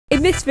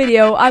In this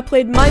video, I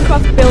played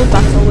Minecraft Build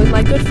Battle with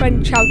my good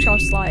friend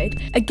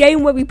Chowchowslide, a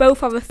game where we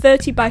both have a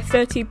 30 by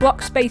 30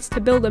 block space to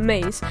build a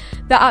maze,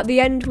 that at the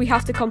end we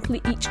have to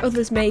complete each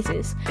other's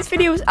mazes. This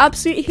video was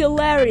absolutely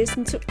hilarious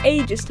and took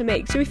ages to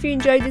make, so if you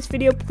enjoyed this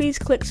video, please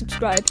click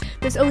subscribe.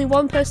 There's only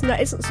one person that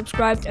isn't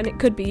subscribed and it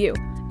could be you.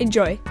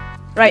 Enjoy.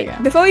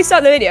 Right, before we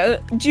start the video,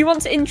 do you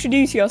want to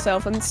introduce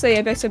yourself and say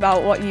a bit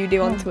about what you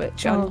do on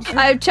Twitch? I'm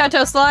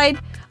Chowchowslide.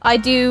 I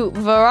do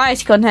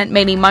variety content,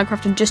 mainly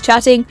Minecraft and just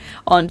chatting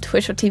on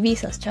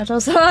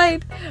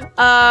twitch.tv/Chowchowslide.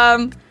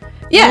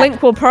 The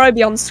link will probably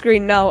be on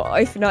screen now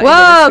if not.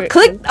 Whoa,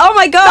 click! Oh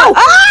my god!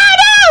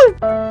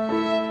 No!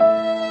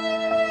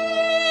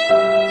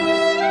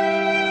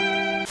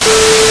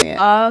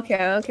 Ah,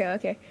 no!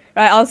 Okay.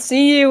 Right, I'll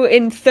see you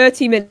in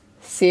 30 minutes.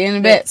 See you in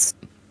a bit.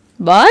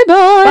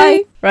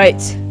 Bye.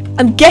 Right.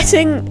 I'm just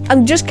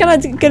gonna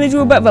do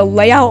a bit of a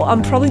layout.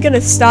 I'm probably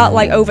gonna start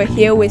like over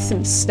here with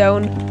some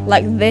stone,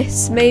 like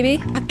this maybe.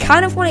 I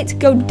kind of want it to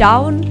go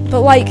down,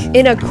 but like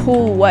in a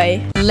cool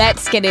way.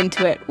 Let's get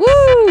into it.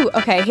 Woo!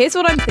 Okay, here's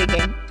what I'm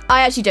thinking.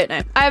 I actually don't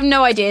know. I have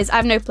no ideas. I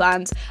have no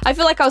plans. I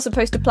feel like I was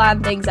supposed to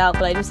plan things out,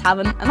 but I just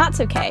haven't, and that's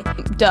okay.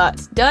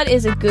 Dirt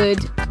is a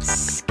good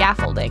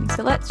scaffolding.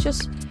 So let's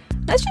just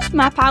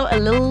map out a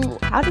little.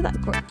 How did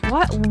that grow?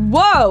 What?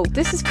 Whoa!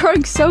 This is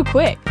growing so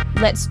quick.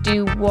 Let's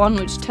do one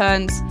which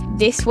turns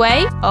this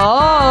way.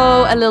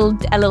 Oh, a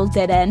little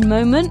dead end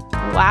moment.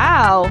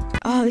 Wow.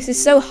 Oh, this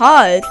is so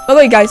hard. By the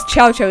way, guys,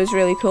 Chowchow is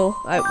really cool.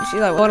 She's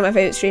like one of my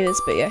favorite streamers,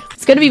 but yeah.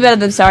 It's gonna be better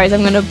than Starry's.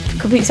 I'm gonna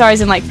complete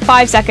Starry's in like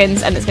 5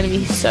 seconds, and it's gonna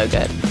be so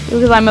good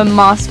because I'm a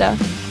master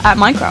at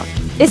Minecraft.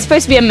 It's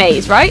supposed to be a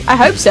maze, right? I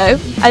hope so.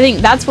 I think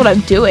that's what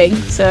I'm doing.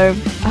 So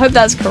I hope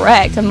that's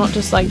correct. I'm not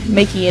just like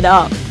making it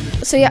up.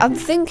 So yeah, I'm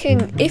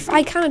thinking if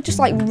I kind of just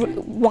like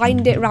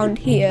wind it around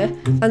here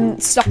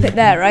and stop it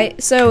there, right?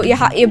 So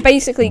you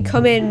basically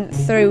come in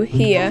through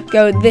here,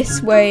 go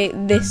this way,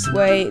 and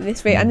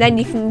then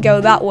you can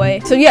go that way.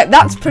 So yeah,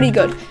 that's pretty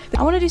good.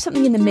 I want to do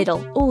something in the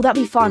middle. Oh, that'd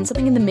be fun.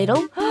 Something in the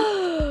middle.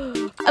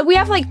 We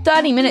have like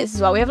 30 minutes as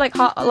well. We have like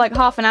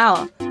half an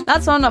hour.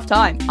 That's not enough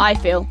time, I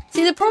feel.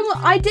 See, the problem,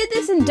 I did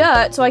this in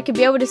dirt so I could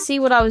be able to see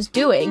what I was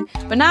doing,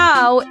 but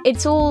now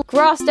it's all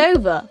grassed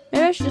over.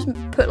 Maybe I should just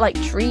put like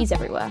trees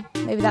everywhere.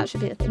 Maybe that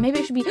should be the thing. Maybe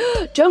it should be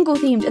jungle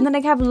themed, and then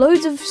I can have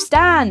loads of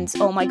stands.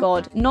 Oh my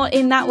god, not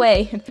in that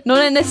way.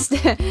 Not in this,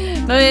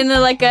 not in a,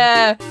 like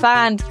a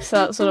fan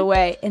sort of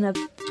way. In a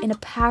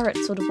parrot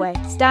sort of way.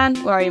 Stan,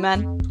 where are you,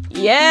 man?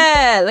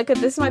 Yeah, look at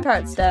this is my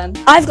parrot stand.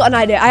 I've got an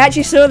idea. I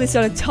actually saw this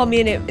on a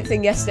Tommy Innit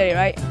thing yesterday,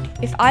 right?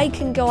 If I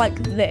can go like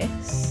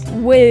this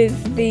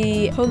with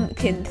the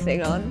pumpkin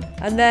thing on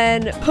and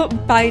then put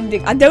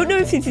binding. I don't know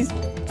if this is.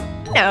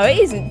 No, it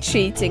isn't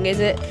cheating, is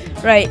it?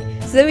 Right.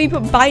 So then we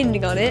put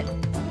binding on it,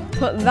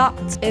 put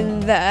that in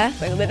there,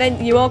 but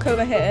then you walk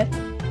over here.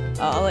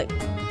 Oh, like.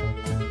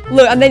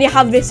 Look, and then you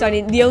have this on.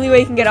 The only way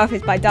you can get off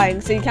is by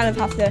dying, so you kind of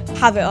have to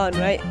have it on,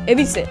 right? It'd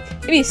be sick.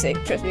 It'd be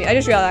sick, trust me. I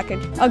just realized I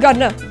can. Oh god,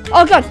 no.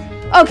 Oh god.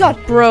 Oh god.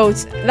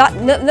 Bros,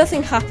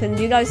 nothing happened.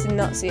 You guys did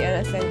not see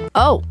anything.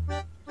 Oh.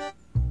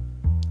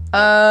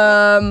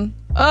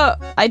 Oh,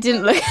 I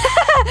didn't look.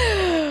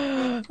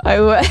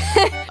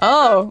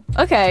 Oh,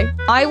 okay.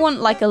 I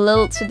want like a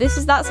little, so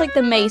that's like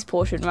the maze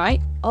portion,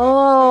 right?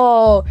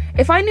 Oh,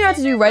 if I knew how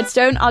to do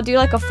redstone, I'll do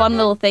like a fun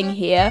little thing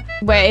here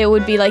where it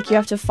would be like you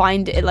have to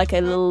find it like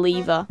a little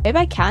lever. Maybe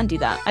I can do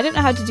that. I don't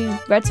know how to do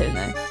redstone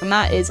though, and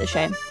that is a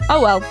shame.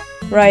 Oh well.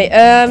 Right,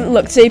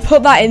 look, so you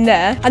put that in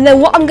there, and then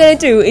what I'm gonna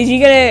do is you're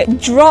gonna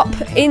drop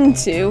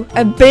into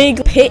a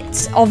big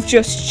pit of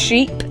just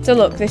sheep. So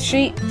look, the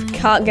sheep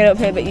can't get up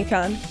here, but you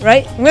can,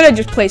 right? I'm gonna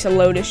just place a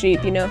load of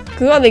sheep, you know,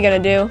 because what are they gonna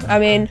do? I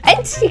mean,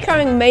 entity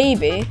carrying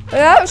maybe, but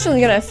that's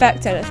actually gonna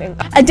affect anything.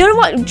 I don't know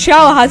what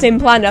Chow has in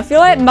plan. I feel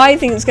like my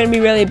thing is gonna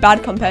be really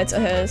bad compared to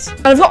hers.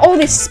 And I've got all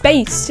this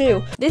space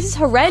too. This is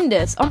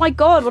horrendous. Oh my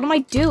god, what am I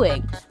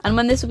doing? And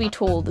when this will be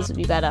tall, this will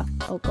be better.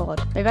 Oh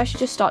god, maybe I should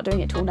just start doing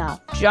it tall now.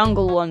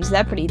 Jungle ones,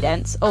 they're pretty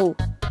dense. Oh,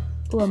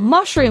 a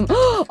mushroom.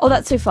 Oh,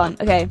 that's so fun.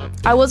 Okay,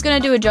 I was gonna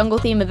do a jungle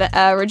theme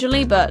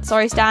originally, but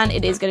sorry Stan,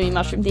 it is gonna be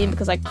mushroom theme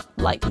because I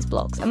like these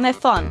blocks and they're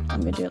fun.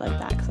 I'm gonna do it like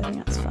that because I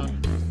think that's funny.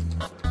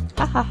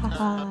 Ha ha ha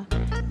ha.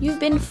 You've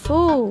been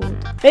fooled.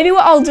 Maybe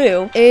what I'll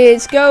do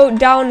is go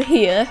down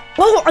here.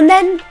 Oh, and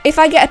then if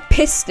I get a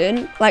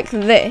piston like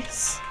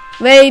this,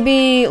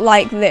 maybe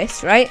like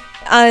this, right?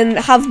 And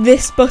have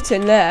this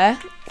button there.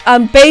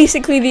 And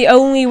basically the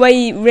only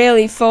way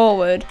really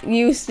forward,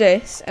 use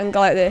this and go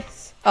like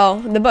this.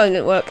 Oh, the button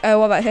didn't work. Oh,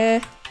 what about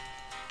here?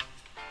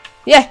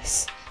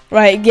 Yes.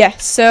 Right,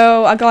 yes.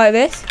 So I go like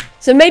this.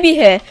 So maybe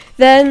here.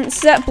 Then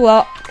set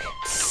block,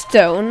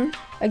 stone.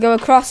 I go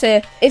across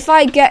here. If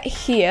I get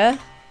here,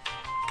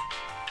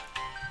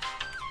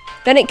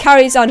 then it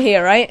carries on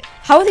here, right?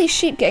 How are these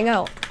sheep getting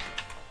out?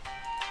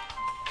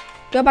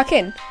 Go back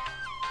in.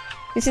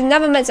 This is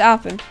never meant to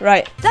happen.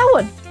 Right. That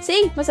one.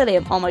 See?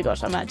 Mycelium. Oh my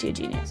gosh, I'm actually a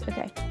genius.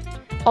 Okay.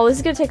 Oh, this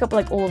is going to take up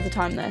like all of the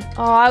time though.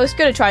 Oh, I was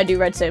going to try and do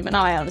redstone, but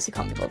now I honestly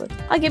can't be bothered.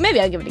 Maybe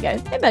I'll give it a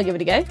go. Maybe I'll give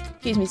it a go.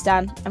 Excuse me,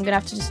 Stan. I'm going to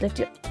have to just lift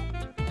you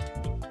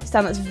up.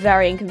 understand that's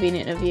very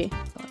inconvenient of you.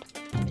 God,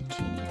 I'm a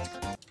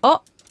genius.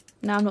 Oh,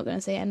 now I'm not going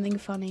to say anything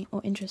funny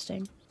or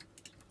interesting.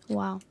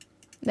 Wow.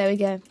 There we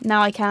go.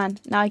 Now I can.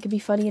 Now I can be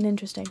funny and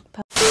interesting.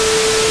 I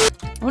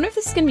wonder if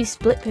this is going to be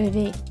split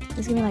POV. This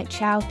is going to be like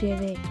Chow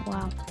POV.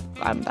 Wow.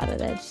 I'm bad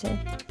at editing.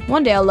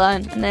 One day I'll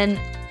learn, and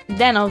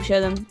then I'll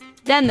show them.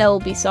 Then they'll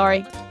be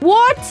sorry.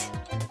 What?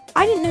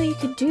 I didn't know you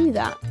could do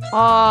that.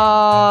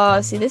 Oh,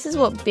 see, this is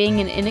what being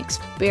an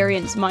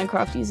inexperienced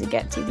Minecraft user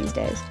get to these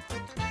days.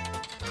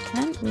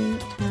 Can we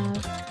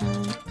have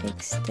an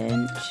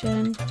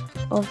extension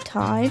of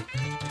time?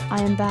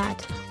 I am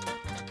bad.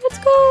 Let's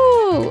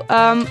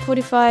go!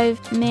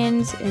 45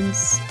 mins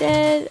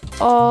instead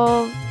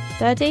of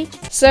 30.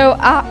 So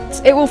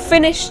it will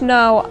finish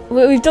now.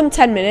 We've done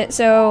 10 minutes,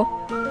 so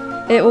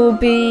it will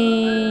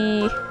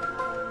be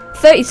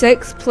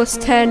 36 plus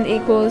 10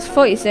 equals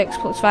 46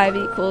 plus 5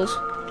 equals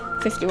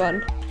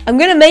 51. I'm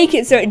gonna make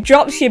it so it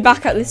drops you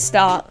back at the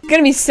start. It's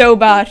gonna be so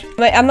bad.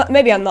 Like,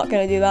 maybe I'm not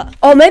gonna do that.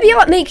 Or maybe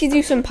I'll make you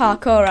do some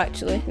parkour,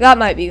 actually. That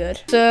might be good.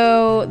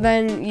 So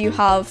then you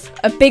have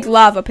a big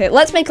lava pit.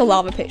 Let's make a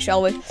lava pit,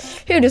 shall we?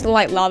 Who doesn't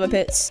like lava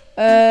pits?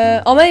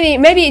 Or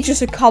maybe it's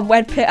just a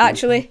cobweb pit,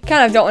 actually.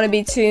 Kind of don't want to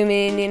be too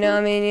mean, you know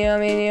what I mean? You know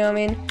what I mean? You know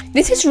what I mean?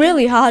 This is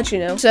really hard, you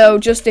know. So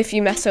just if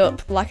you mess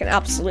up like an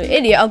absolute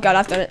idiot, oh god,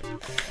 I've done it.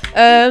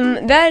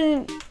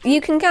 Then you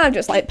can kind of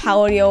just like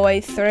power your way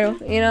through,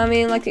 you know what I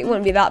mean? Like, it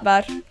wouldn't be that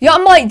bad. You know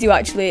what I might do,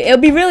 actually? It'll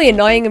be really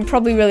annoying and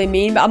probably really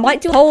mean, but I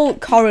might do a whole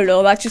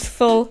corridor that's just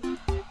full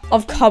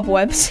of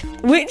cobwebs,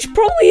 which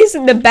probably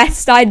isn't the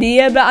best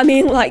idea, but I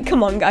mean, like,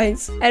 come on,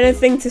 guys.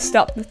 Anything to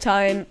stop the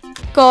time.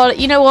 God,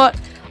 you know what?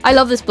 I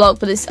love this block,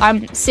 but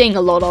I'm seeing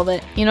a lot of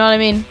it. You know what I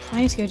mean?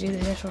 I need to go do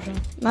the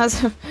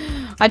dishwasher.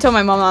 I told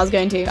my mom I was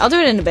going to. I'll do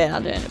it in a bit.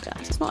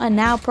 It's not a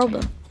now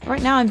problem.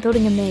 Right now, I'm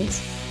building a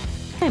maze.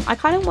 I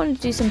kind of wanted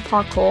to do some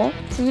parkour,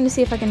 so I'm going to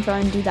see if I can try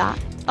and do that.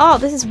 Oh,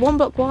 this is 1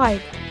 block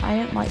wide. I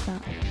don't like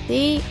that.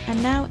 See?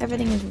 And now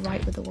everything is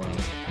right with the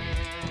world.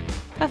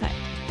 Perfect.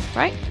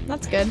 Right?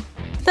 That's good.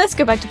 Let's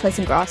go back to play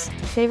some grass.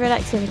 Favorite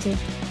activity.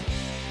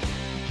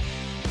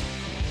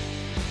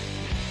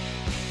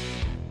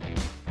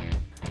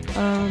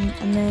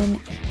 And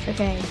then,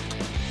 okay.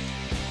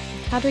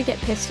 How do we get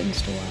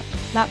pistons to work?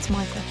 That's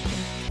my question.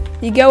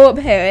 You go up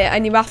here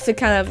and you have to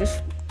kind of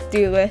just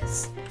do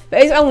this.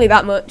 But it's only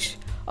that much.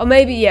 Or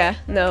maybe, yeah,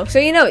 no. So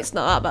you know it's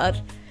not that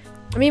bad.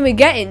 I mean, we're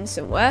getting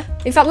somewhere.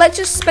 In fact, let's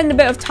just spend a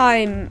bit of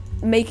time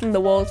making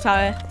the wall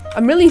tower.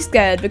 I'm really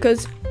scared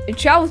because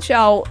Chow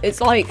Chow is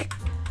like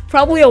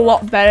probably a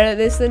lot better at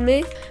this than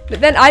me.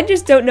 But then I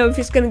just don't know if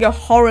it's going to go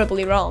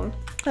horribly wrong.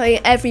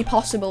 Like, every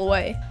possible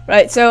way.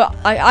 Right, so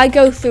I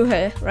go through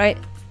here, right?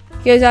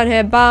 Goes down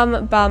here,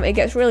 bam, bam, it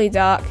gets really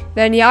dark.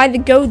 Then you either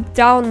go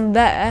down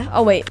there.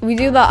 Oh wait, we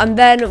do that and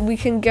then we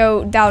can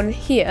go down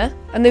here.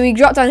 And then we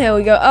drop down here,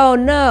 we go, oh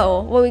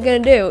no, what are we gonna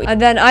do? And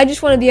then I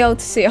just want to be able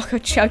to see, oh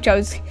god, Chow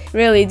Chow's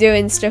really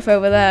doing stuff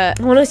over there.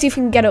 I want to see if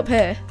we can get up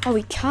here. Oh,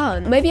 we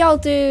can. Maybe I'll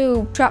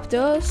do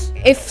trapdoors.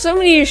 If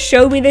somebody just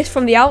showed me this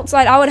from the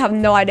outside, I would have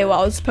no idea what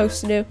I was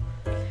supposed to do.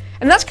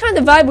 And that's kind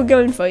of the vibe we're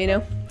going for, you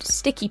know?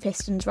 Sticky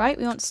pistons, right?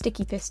 We want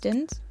sticky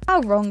pistons.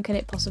 How wrong can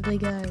it possibly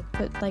go?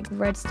 Put like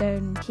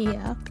redstone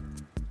here.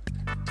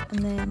 And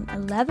then a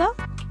lever?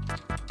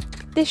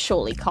 This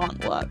surely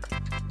can't work.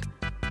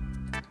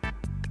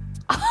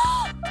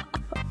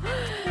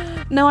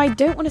 No, I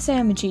don't want to say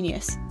I'm a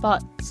genius,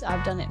 but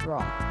I've done it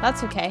wrong.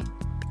 That's okay.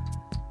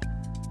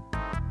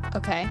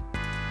 Okay.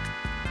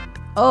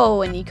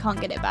 Oh, and you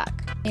can't get it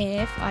back.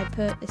 If I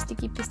put a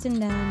sticky piston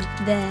down,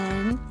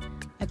 then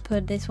I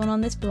put this one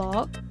on this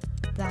block,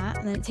 that,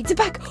 and then it takes it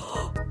back.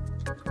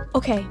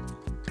 Okay.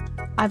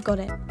 I've got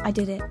it. I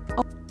did it.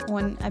 Oh,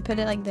 when I put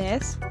it like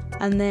this,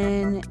 and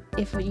then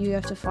if you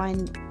have to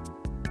find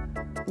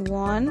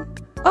one.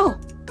 Oh!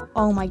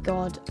 Oh my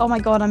god. Oh my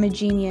god, I'm a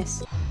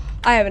genius.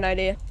 I have an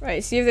idea.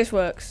 Right, see if this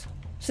works.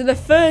 So the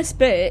first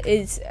bit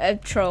is a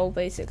troll,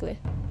 basically.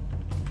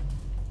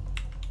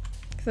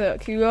 So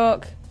look, you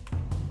look.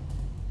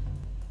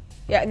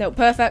 Yeah, no,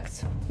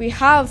 perfect. We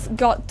have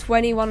got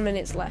 21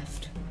 minutes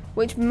left,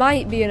 which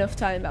might be enough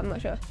time, but I'm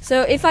not sure.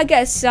 So if I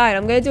get a sign,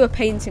 I'm going to do a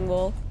painting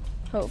wall.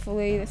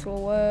 Hopefully this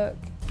will work.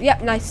 Yeah,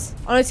 nice.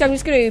 Honestly, I'm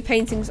just going to do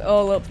paintings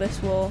all up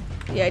this wall.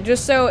 Yeah,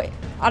 just so,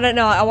 I don't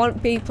know, I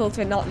want people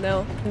to not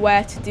know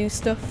where to do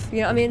stuff, you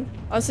know what I mean?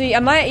 Honestly, I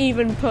might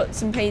even put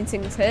some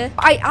paintings here.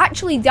 I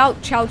actually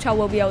doubt Chow Chow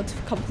will be able to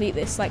complete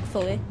this, like,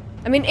 fully.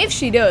 I mean, if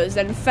she does,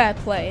 then fair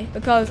play,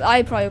 because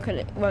I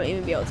probably won't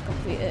even be able to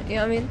complete it, you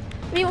know what I mean?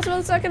 I mean, what's the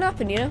worst that can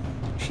happen, you know?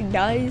 She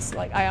dies,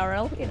 like,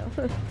 IRL, you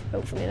know?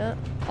 Hopefully not.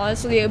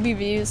 Honestly, it'll be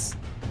views.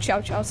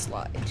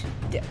 Chowchowslide.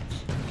 Dead.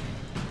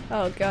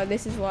 Oh god,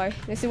 this is why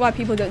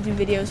people don't do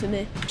videos with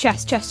me.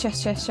 Chest, chest,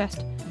 chest, chest,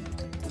 chest.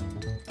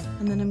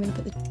 And then I'm gonna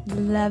put the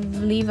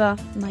lever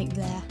like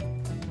there.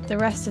 The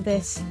rest of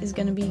this is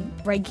gonna be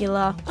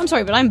regular. I'm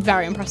sorry, but I'm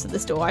very impressed with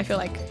this door. I feel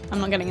like I'm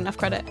not getting enough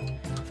credit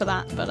for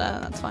that, but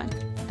that's fine.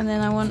 And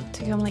then I want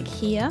to come like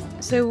here.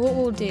 So what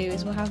we'll do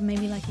is we'll have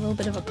maybe like a little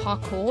bit of a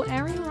parkour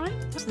area, right?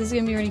 So this is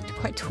gonna be really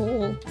quite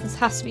tall. This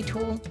has to be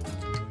tall.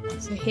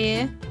 So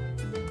here,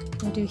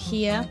 we'll do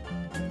here.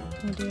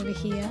 We'll do over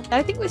here.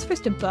 I think we're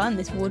supposed to burn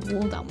this wood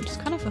wall down, which is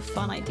kind of a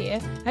fun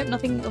idea. I hope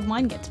nothing of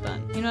mine gets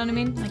burnt. You know what I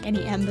mean? Like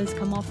any embers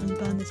come off and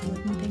burn this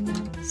wooden thing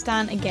down.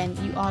 Stan, again,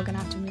 you are gonna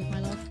have to move, my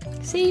love.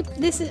 See,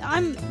 this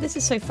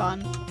is so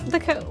fun.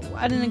 Look at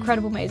an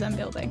incredible maze I'm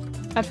building.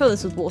 I'd fill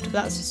this with water,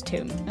 but that's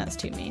too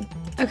mean.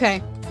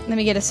 Okay, let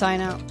me get a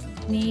sign out.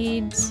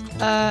 Needs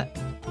a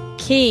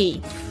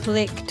key.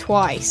 Flick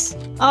twice.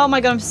 Oh my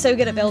god, I'm so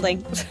good at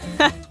building.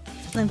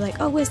 And they'll be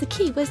like, oh, where's the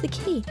key? Where's the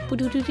key? And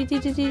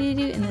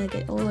they'll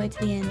get all the way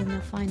to the end and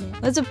they'll find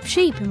it. There's a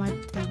sheep in my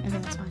thing. Okay,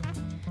 that's fine.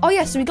 Oh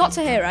yeah, so we got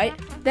to here, right?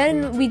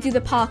 Then we do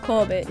the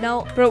parkour bit.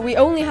 Now, bro, we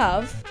only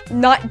have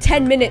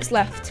 10 minutes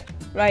left,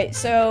 right?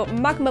 So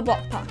magma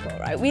block parkour,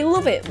 right? We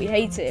love it, we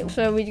hate it.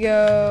 So we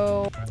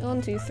go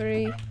 1, 2,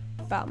 3,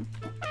 bam.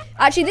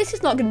 Actually, this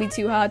is not gonna be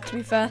too hard, to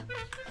be fair.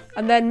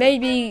 And then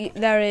maybe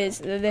there is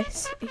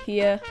this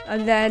here,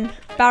 and then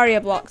barrier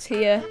blocks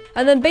here.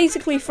 And then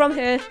basically from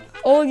here,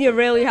 all you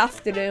really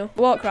have to do,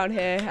 walk around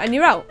here, and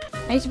you're out.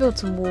 I need to build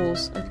some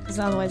walls, because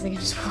otherwise they can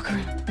just walk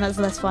around. And that's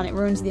less fun, it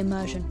ruins the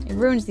immersion. It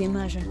ruins the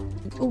immersion.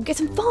 Oh, get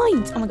some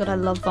vines! Oh my god, I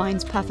love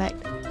vines,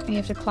 perfect. And you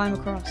have to climb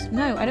across.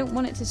 No, I don't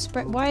want it to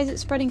spread. Why is it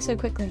spreading so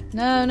quickly?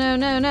 No, no,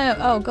 no, no.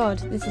 Oh god,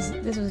 this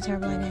was a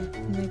terrible idea.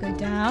 And they go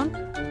down,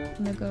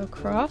 and they go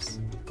across.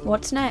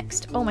 What's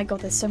next? Oh my god,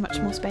 there's so much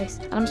more space.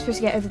 And I'm supposed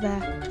to get over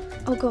there.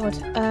 Oh god,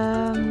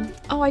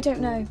 oh, I don't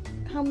know.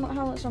 How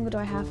much longer do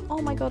I have?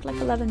 Oh my god, like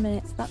 11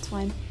 minutes. That's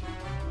fine.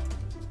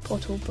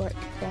 Portal brick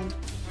thing.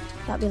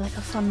 That'd be like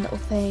a fun little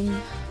thing.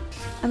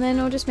 And then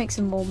I'll just make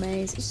some more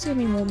maze. It's just gonna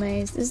be more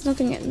maze. There's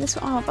nothing in this.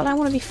 Oh, but I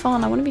want to be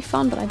fun. I want to be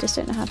fun, but I just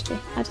don't know how to be.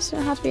 I just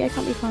don't know how to be. I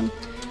can't be fun.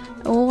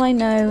 All I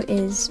know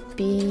is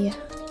be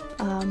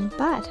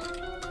bad.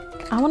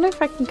 I wonder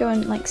if I can go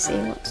and like see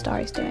what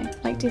Starry's doing.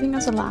 Like, do you think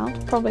that's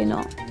allowed? Probably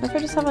not. What if I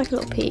just have like a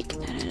little peek?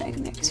 No,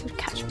 because he would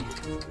catch me.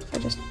 If I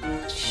just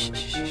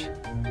shh.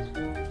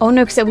 Oh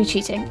no, because they'll be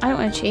cheating. I don't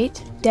want to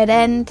cheat. Dead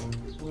end.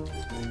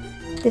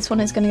 This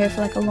one is going to go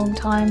for like a long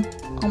time.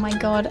 Oh my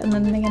god, and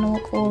then they're going to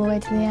walk all the way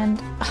to the end.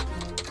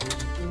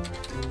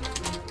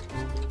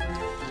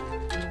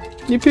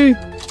 Yippee!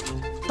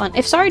 Fun.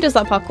 If Starry does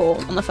that parkour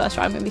on the first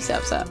try, I'm going to be so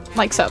upset.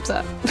 Like, so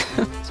upset.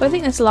 So I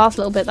think this last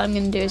little bit that I'm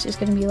going to do is just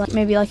going to be like,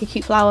 maybe like a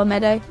cute flower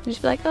meadow.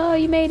 Just be like, oh,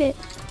 you made it.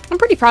 I'm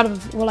pretty proud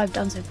of what I've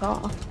done so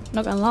far.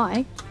 Not going to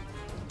lie.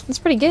 It's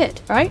pretty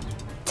good, right?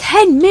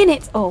 10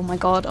 minutes! Oh my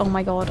god, oh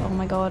my god, oh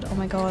my god, oh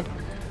my god.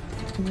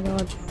 Oh my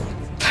god.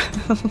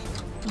 Oh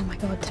my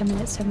god, 10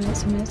 minutes, 10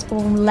 minutes, 10 minutes. Oh,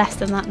 less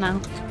than that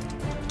now.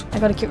 I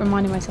gotta keep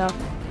reminding myself.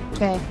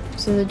 Okay,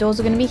 so the doors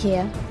are gonna be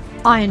here.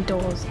 Iron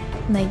doors.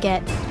 And they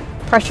get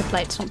pressure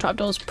plates, not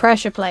trapdoors,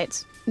 pressure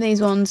plates.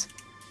 These ones,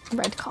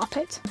 red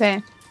carpet.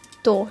 Okay,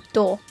 door,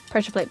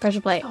 pressure plate,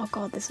 pressure plate. Oh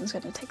god, this one's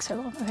gonna take so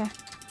long. Okay.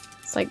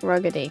 It's like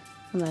ruggedy.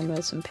 And then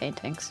with some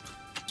paintings.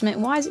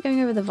 Why is it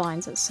going over the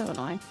vines? That's so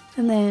annoying.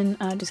 And then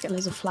just get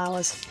loads of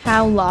flowers.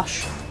 How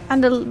lush.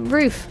 And a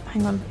roof.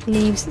 Hang on,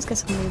 leaves. Let's get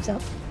some leaves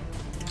up.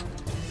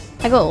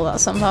 I got all that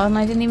sunflower and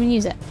I didn't even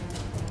use it.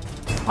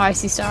 Oh, I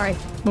see Starry.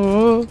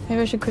 Oh. Maybe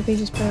I should quickly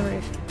just put a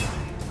roof.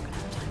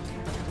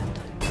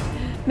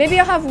 Maybe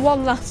I'll have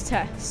one last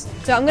test.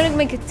 So I'm going to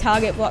make a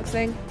target block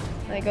thing.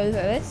 And it goes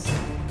like this.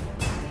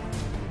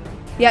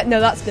 Yeah, no,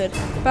 that's good.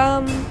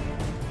 Bam.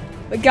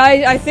 But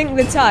guys, I think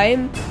the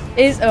time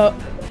is up.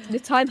 The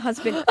time has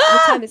been.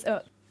 The time is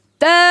up.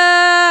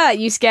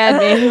 You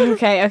scared me.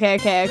 Okay. Oh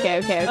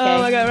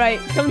my god! Right,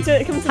 come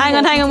to.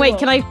 Hang on. Wait,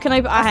 can I?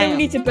 I think we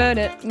need to burn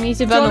it. We need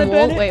to burn the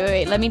wall.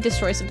 Wait. Let me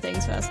destroy some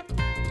things first.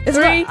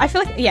 3. I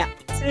feel like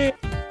 2,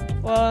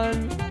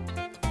 1.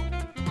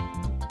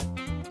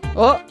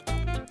 Oh,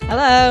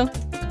 hello.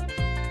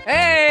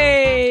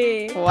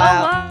 Hey! Wow. Oh,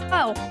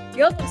 wow.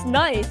 Yours looks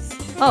nice.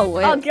 Oh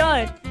wait. Oh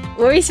god.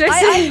 What are we supposed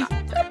to?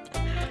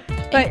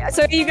 Wait,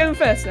 so are you going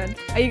first then?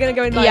 Are you going to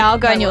go in like... Yeah, I'll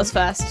go in yours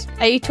first.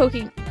 Are you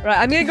talking... Right,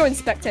 I'm going to go in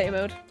spectator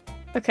mode.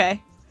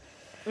 Okay.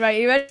 Right,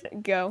 you ready?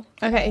 Go.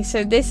 Okay,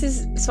 so this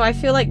is... So I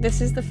feel like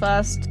this is the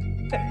first...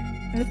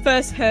 The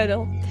first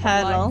hurdle.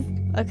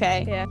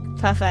 Okay. Yeah.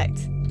 Perfect.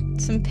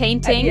 Some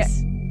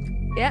paintings.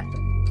 Yeah.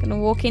 Gonna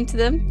walk into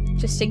them,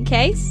 just in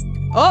case.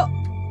 Oh!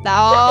 Oh!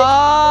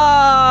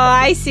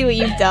 I see what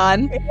you've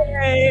done.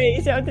 I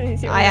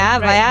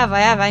have.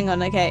 Hang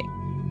on, okay.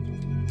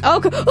 Oh,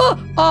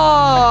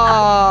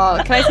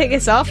 can I take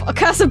this off? Oh,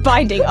 curse of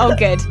binding. Oh,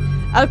 good.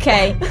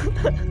 Okay.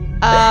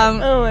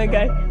 Oh my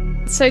god.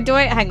 So do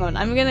I? Hang on.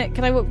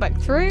 Can I walk back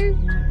through?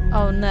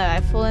 Oh no,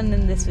 I've fallen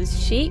and this was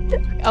sheep.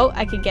 Oh,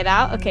 I can get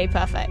out. Okay,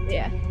 perfect.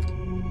 Yeah.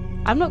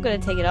 I'm not gonna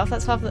take it off.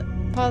 That's half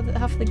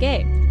of the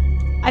game.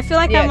 I feel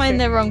like I'm in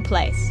the wrong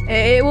place.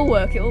 It will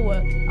work. It will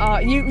work.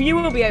 You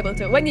will be able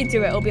to. When you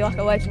do it, it'll be like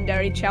a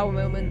legendary Chow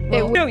moment.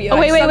 It will show you. Oh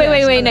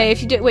wait. No,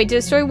 if you do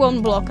destroy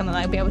one block and then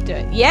I'll be able to do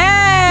it.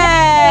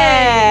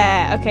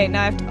 Yeah. Okay,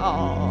 now I have to.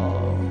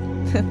 Oh,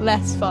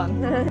 less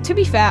fun. To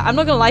be fair, I'm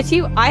not gonna lie to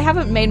you. I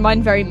haven't made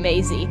mine very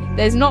mazy.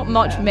 There's not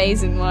much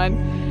maze in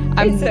mine.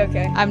 It's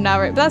okay. I'm now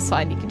right. But that's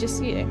fine. You can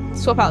just, you know,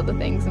 swap out the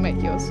things and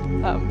make yours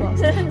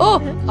last.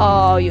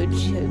 Oh, you're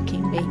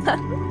joking me.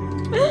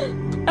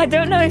 I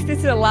don't know if this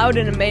is allowed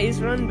in a maze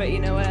run, but you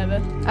know, whatever.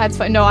 That's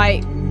fine. No,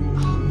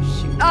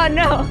 Oh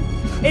no,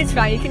 it's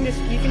fine. You can just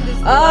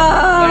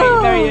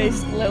very, very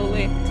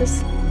slowly.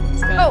 Just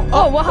go.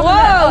 Oh, what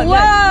happened Whoa,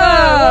 there?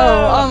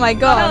 whoa! Oh my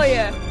gosh. Hell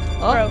yeah,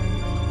 bro.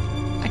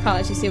 I can't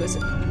actually see what's.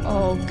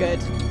 Oh, good.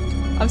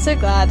 I'm so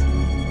glad.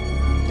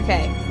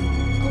 Okay.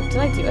 Oh, did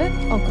I do it?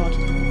 Oh god.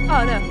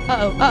 Oh no.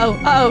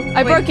 Uh-oh.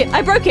 I broke it.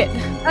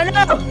 Oh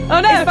no.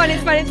 Oh no.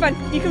 It's fine.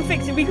 You can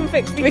fix it. We can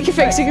fix it. We can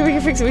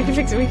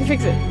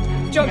fix it.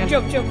 Jump.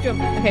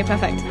 Okay,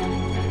 perfect.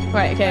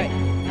 Right, okay.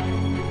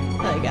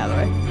 Let me get out of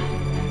the way.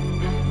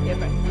 Yeah,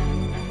 right.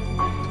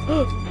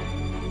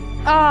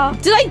 Ah.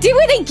 Did I do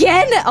it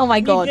again? Oh my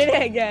god. You did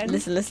it again.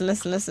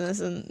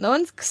 Listen. No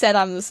one said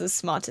I'm the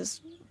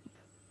smartest.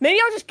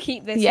 Maybe I'll just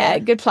keep this. Yeah, here.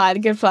 good plan.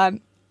 Did I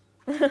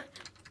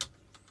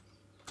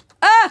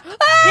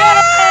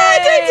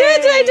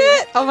do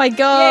it? Oh my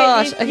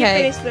gosh. Yeah,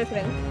 you finished the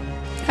thing.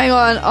 Hang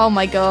on. Oh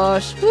my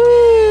gosh.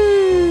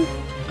 Woo.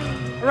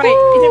 Right.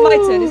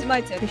 Woo. Is it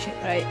my turn?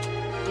 Right.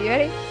 You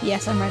ready?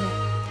 Yes, I'm ready.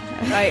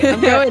 Right, I'm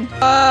going.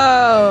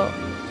 Oh.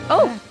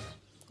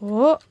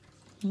 Whoa.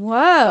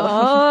 Whoa.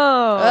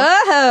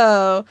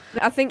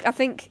 I think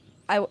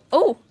I.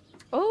 Oh,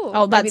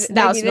 that's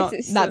not.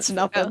 That's oh.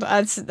 not.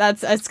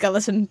 That's a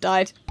skeleton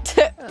died.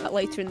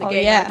 Later in the Oh,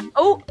 game. yeah.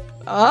 Oh,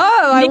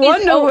 I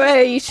wonder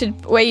where you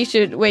should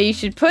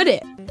put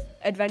it.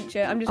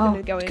 adventure. I'm just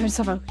gonna go in. Go to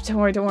Suffolk. Don't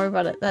worry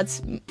about it.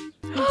 That's.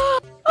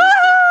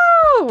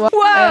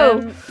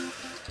 Whoa!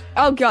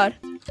 Oh god.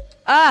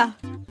 Ah.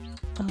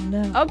 Oh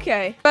no.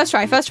 Okay. First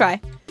try.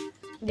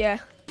 Yeah.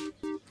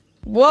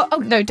 What? Oh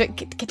no! Don't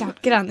get down.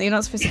 Get down. You're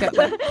not supposed to go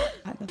there.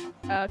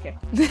 Okay.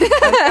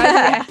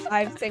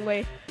 I've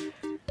thingy.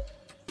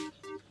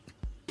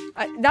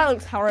 That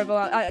looks horrible.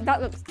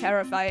 That looks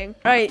terrifying.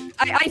 Right,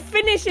 I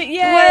finish it.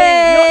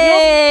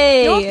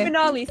 Yay! Your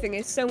finale thing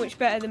is so much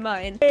better than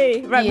mine.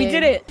 Hey, right, we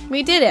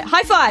did it.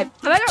 High five.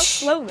 Have I got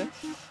slowness?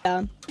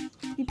 Down.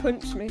 You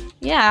punched me.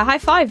 Yeah, high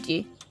fived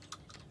you.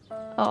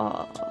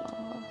 Oh.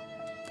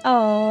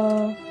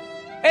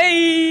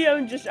 Hey,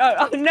 I'm just.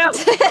 Oh no.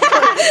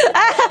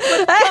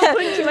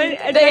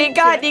 You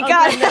got.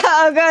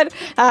 Oh god.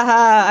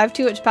 Haha, I have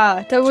too much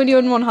power. Don't win you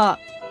in one heart.